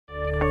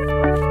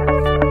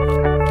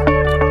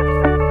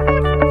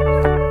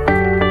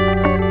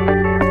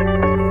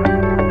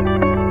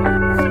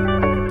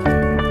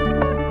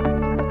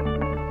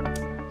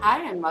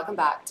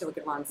Welcome back to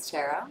Wicked Wands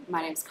Tarot.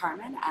 My name is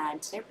Carmen, and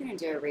today we're going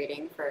to do a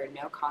reading for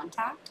no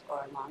contact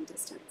or long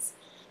distance.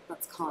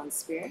 Let's call in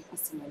spirit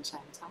with some wind chime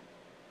time.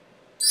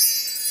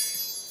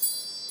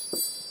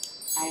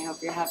 I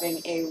hope you're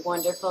having a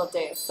wonderful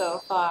day so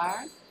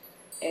far.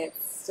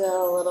 It's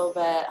still a little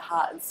bit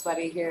hot and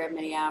sweaty here in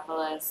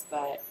Minneapolis,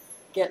 but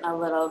getting a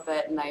little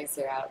bit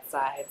nicer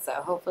outside, so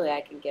hopefully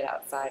I can get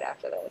outside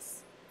after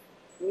this.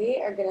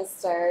 We are going to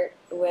start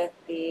with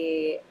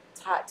the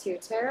Tattoo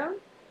Tarot.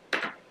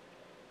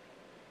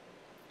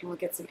 And we'll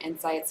get some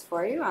insights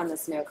for you on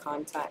this no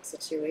contact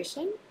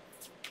situation.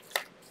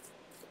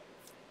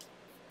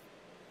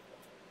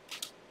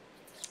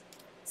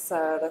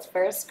 So the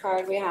first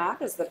card we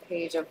have is the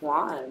Page of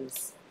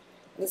Wands.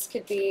 This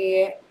could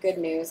be good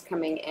news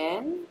coming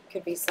in.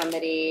 Could be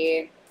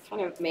somebody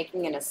kind of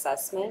making an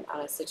assessment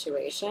on a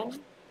situation.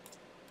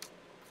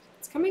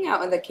 It's coming out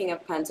with the King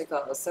of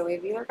Pentacles. So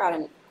we've either got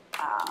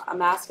a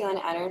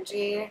masculine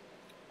energy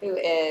who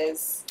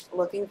is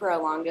looking for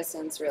a long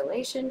distance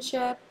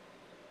relationship,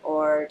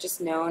 or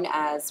just known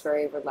as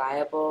very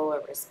reliable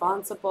or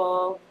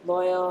responsible,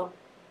 loyal,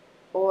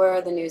 or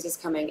the news is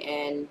coming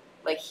in,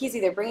 like he's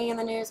either bringing in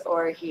the news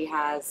or he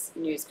has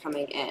news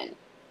coming in.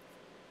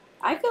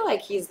 I feel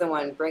like he's the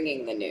one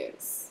bringing the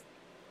news.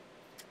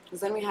 Because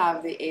then we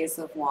have the Ace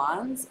of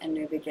Wands, a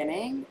new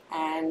beginning,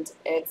 and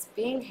it's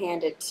being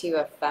handed to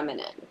a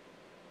feminine.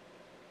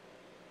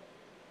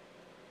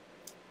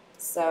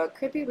 So it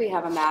could be we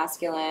have a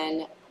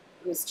masculine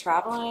who's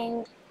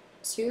traveling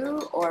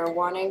to or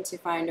wanting to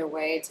find a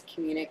way to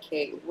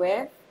communicate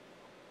with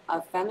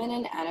a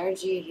feminine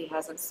energy he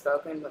hasn't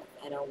spoken with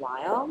in a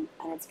while,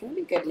 and it's going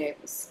to be good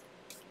news.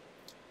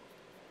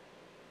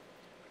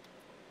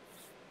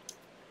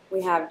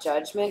 We have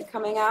Judgment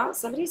coming out.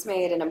 Somebody's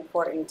made an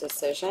important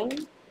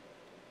decision.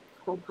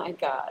 Oh my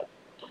God.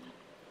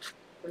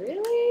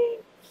 Really?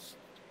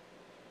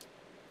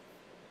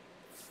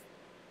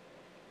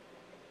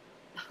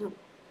 You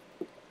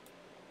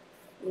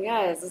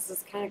guys, this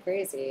is kind of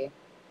crazy.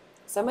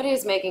 Somebody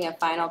is making a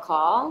final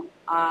call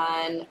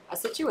on a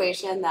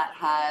situation that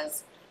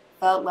has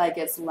felt like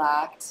it's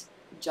lacked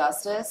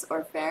justice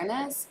or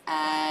fairness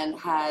and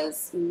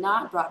has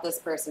not brought this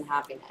person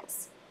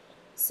happiness.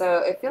 So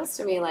it feels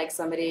to me like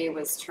somebody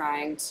was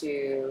trying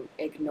to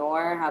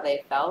ignore how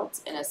they felt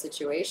in a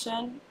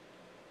situation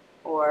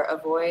or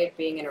avoid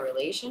being in a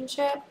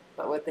relationship.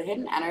 But with the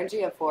hidden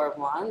energy of Four of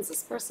Wands,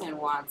 this person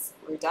wants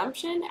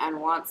redemption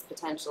and wants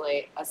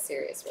potentially a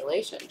serious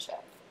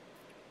relationship.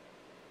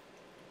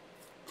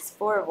 This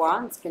Four of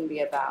Wands can be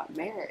about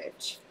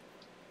marriage.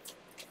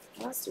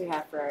 What else do we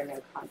have for our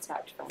no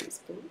contact friends,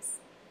 please?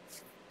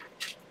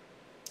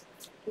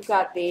 We've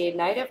got the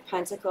Knight of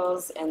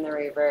Pentacles in the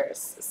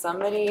reverse.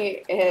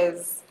 Somebody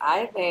is,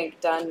 I think,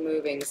 done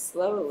moving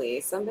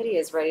slowly. Somebody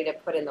is ready to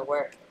put in the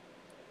work.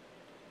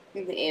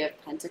 We have the Eight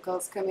of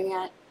Pentacles coming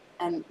at,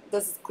 and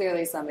this is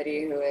clearly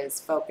somebody who is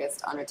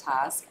focused on a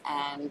task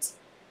and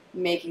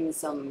making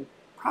some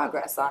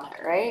progress on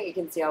it, right? You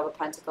can see all the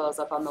pentacles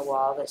up on the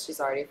wall that she's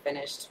already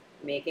finished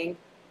making.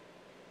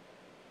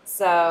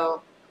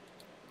 So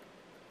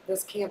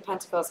this King of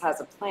Pentacles has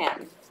a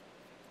plan.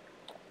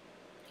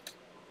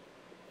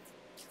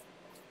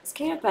 This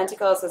King of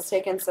Pentacles has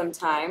taken some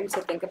time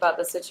to think about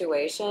the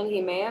situation. He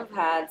may have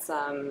had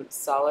some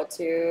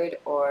solitude,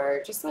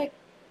 or just like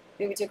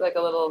maybe took like a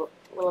little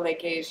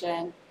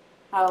vacation,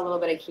 had a little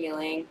bit of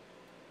healing,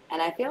 and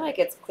I feel like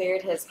it's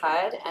cleared his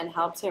head and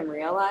helped him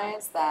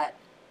realize that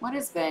what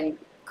has been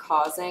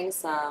causing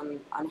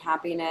some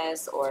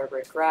unhappiness or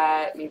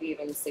regret, maybe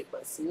even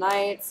sleepless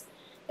nights,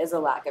 is a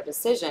lack of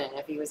decision. And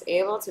if he was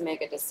able to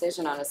make a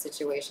decision on a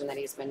situation that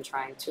he's been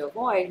trying to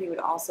avoid, he would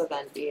also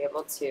then be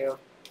able to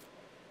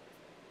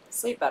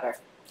sleep better.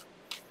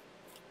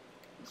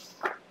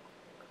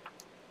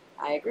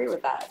 I agree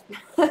with that.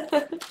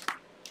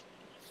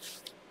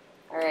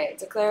 All right,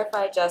 to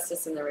clarify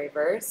justice in the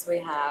reverse, we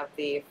have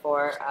the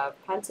Four of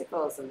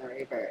Pentacles in the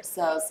reverse.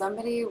 So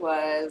somebody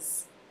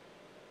was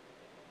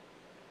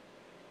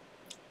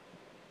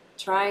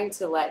trying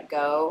to let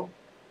go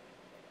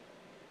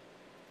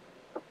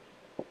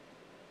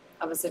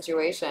of a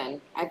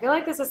situation. I feel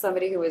like this is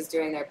somebody who was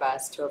doing their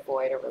best to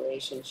avoid a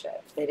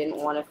relationship. They didn't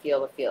want to feel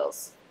the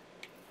feels.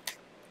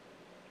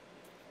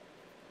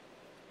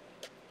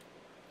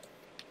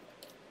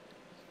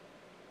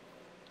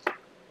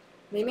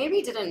 They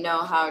maybe didn't know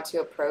how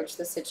to approach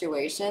the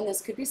situation.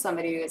 This could be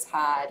somebody who has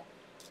had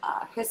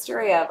a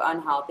history of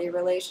unhealthy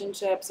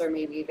relationships, or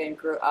maybe even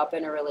grew up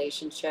in a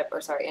relationship,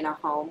 or sorry, in a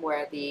home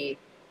where the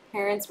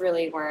parents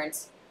really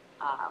weren't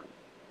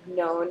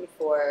known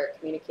for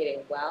communicating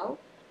well.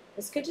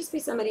 This could just be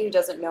somebody who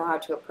doesn't know how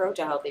to approach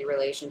a healthy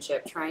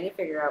relationship, trying to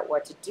figure out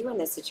what to do in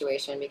this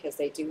situation because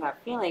they do have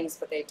feelings,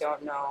 but they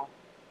don't know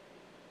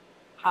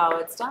how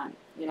it's done,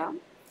 you know?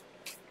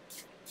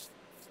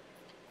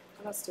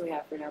 What else do we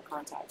have for no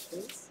contact,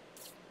 please?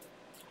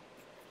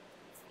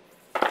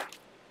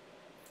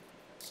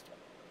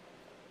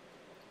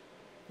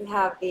 We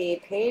have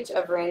the Page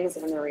of Rings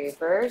in the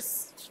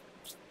reverse.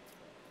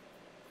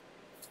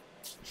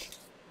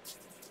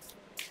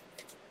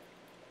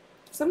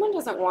 someone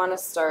doesn't want to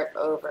start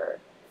over.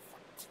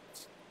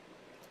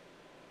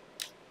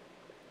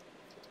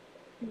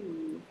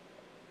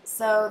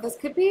 So this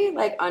could be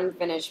like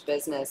unfinished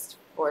business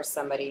for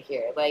somebody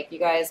here. Like you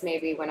guys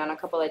maybe went on a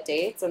couple of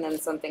dates and then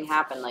something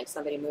happened, like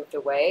somebody moved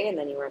away and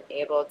then you weren't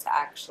able to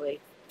actually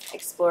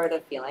explore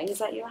the feelings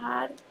that you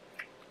had.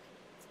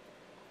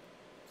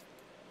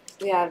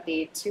 We have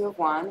the Two of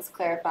Wands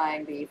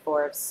clarifying the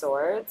Four of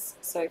Swords.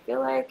 So I feel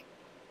like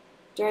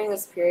during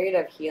this period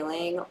of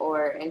healing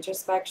or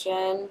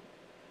introspection,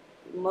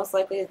 most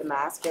likely the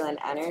masculine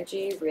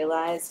energy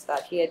realized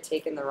that he had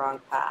taken the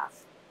wrong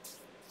path.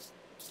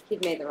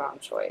 He'd made the wrong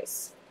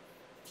choice.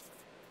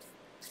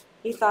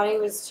 He thought he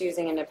was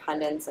choosing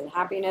independence and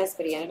happiness,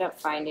 but he ended up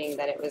finding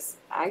that it was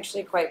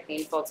actually quite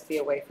painful to be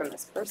away from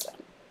this person.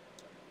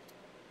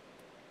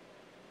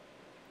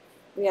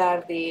 We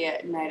have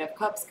the Knight of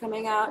Cups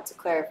coming out to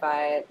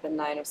clarify the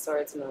Nine of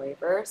Swords in the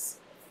reverse.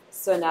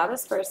 So now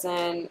this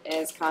person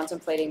is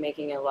contemplating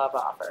making a love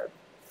offer.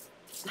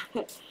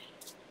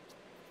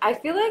 I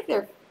feel like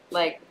they're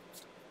like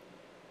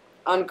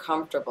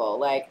uncomfortable.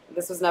 Like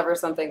this was never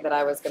something that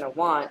I was going to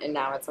want, and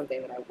now it's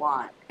something that I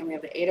want. And we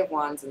have the Eight of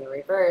Wands in the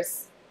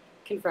reverse,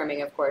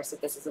 confirming, of course,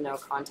 that this is a no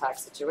contact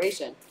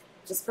situation.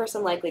 This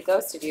person likely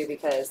ghosted you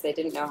because they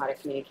didn't know how to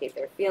communicate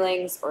their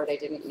feelings, or they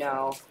didn't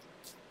know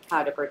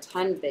how to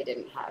pretend they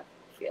didn't have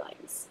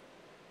feelings.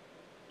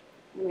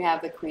 And we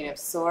have the Queen of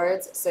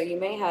Swords. So you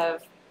may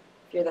have,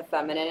 if you're the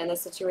feminine in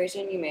this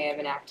situation, you may have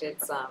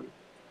enacted some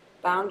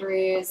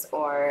boundaries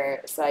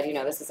or said, you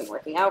know, this isn't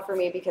working out for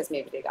me because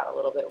maybe they got a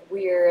little bit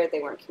weird.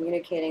 They weren't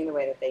communicating the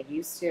way that they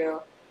used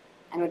to.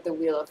 And with the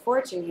Wheel of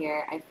Fortune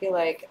here, I feel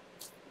like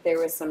there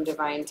was some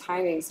divine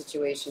timing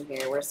situation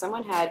here where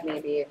someone had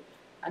maybe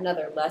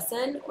another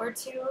lesson or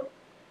two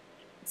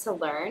to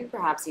learn,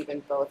 perhaps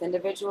even both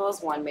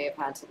individuals. One may have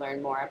had to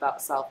learn more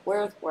about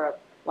self-worth,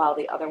 while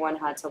the other one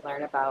had to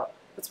learn about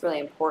what's really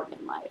important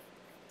in life.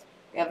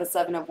 We have the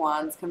Seven of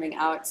Wands coming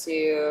out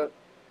to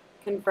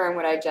confirm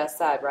what I just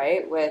said,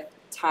 right? With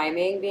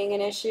timing being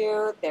an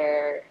issue,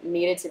 there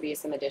needed to be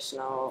some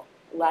additional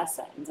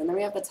lessons. And then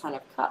we have the Ten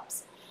of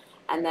Cups.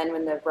 And then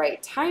when the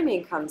right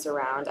timing comes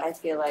around, I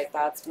feel like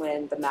that's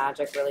when the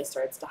magic really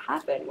starts to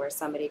happen, where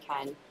somebody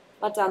can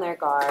let down their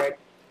guard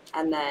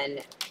and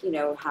then, you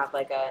know, have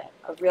like a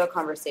real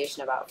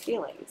conversation about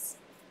feelings.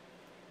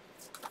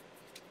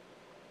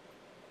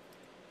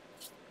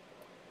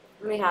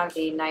 We have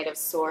the Knight of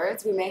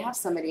Swords. We may have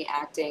somebody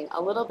acting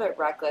a little bit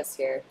reckless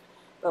here,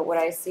 but what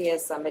I see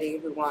is somebody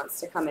who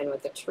wants to come in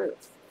with the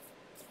truth.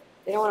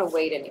 They don't want to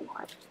wait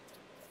anymore.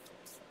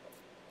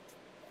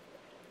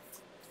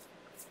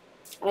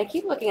 And I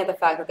keep looking at the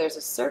fact that there's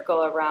a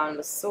circle around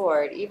the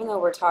sword, even though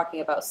we're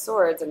talking about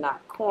swords and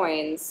not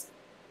coins,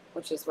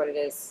 which is what it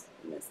is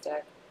in this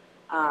deck.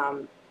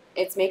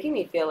 It's making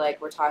me feel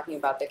like we're talking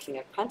about the King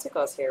of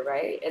Pentacles here,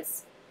 right?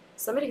 It's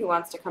somebody who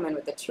wants to come in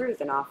with the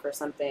truth and offer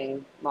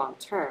something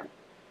long-term.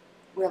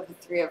 We have the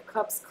Three of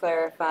Cups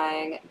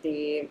clarifying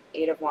the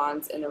Eight of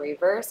Wands in the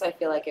reverse. I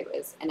feel like it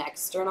was an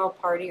external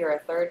party or a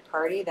third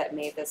party that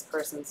made this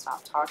person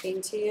stop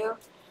talking to you.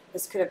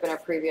 This could have been a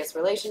previous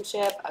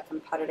relationship, a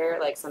competitor,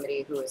 like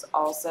somebody who is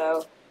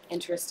also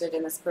interested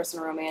in this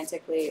person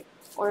romantically,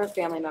 or a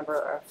family member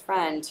or a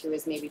friend who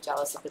is maybe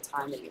jealous of the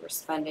time that you were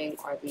spending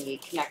or the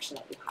connection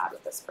that you had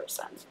with this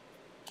person.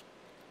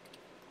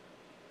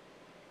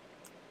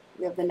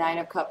 We have the Nine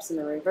of Cups in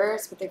the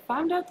reverse, but they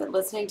found out that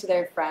listening to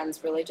their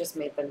friends really just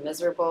made them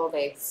miserable.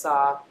 They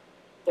saw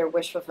their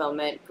wish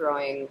fulfillment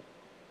growing,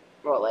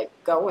 well, like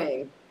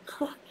going,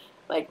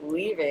 like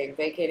leaving,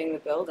 vacating the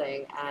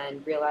building,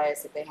 and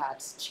realized that they had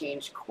to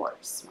change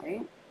course,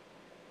 right?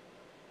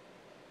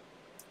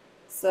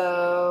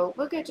 So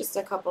we'll get just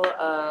a couple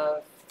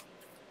of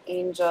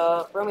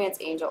romance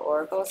angel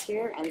oracles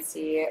here and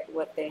see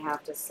what they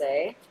have to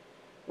say.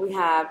 We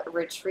have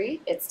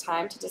retreat. It's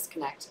time to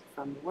disconnect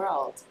from the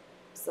world.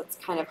 So that's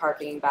kind of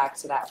harkening back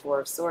to that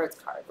Four of Swords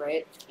card,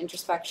 right?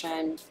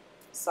 Introspection,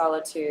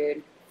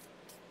 solitude,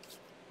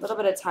 a little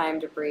bit of time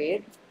to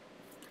breathe.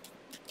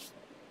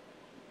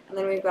 And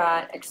then we've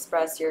got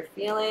express your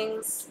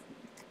feelings,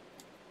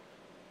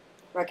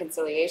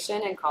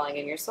 reconciliation, and calling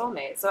in your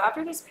soulmate. So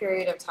after this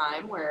period of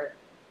time where,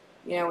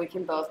 you know, we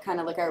can both kind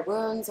of lick our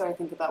wounds or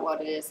think about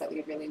what it is that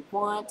we really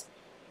want,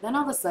 then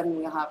all of a sudden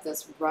we'll have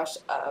this rush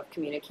of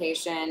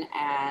communication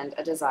and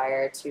a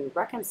desire to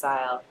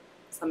reconcile.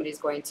 Somebody's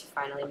going to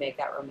finally make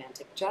that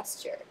romantic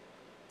gesture.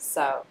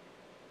 So,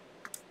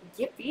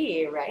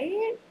 yippee,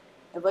 right?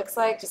 It looks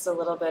like just a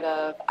little bit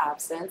of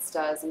absence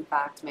does, in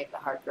fact, make the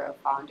heart grow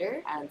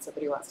fonder, and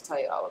somebody wants to tell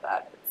you all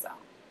about it. So,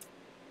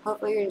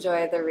 hopefully you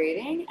enjoyed the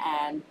reading,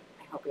 and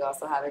I hope you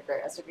also have a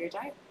great rest of your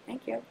day.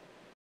 Thank you.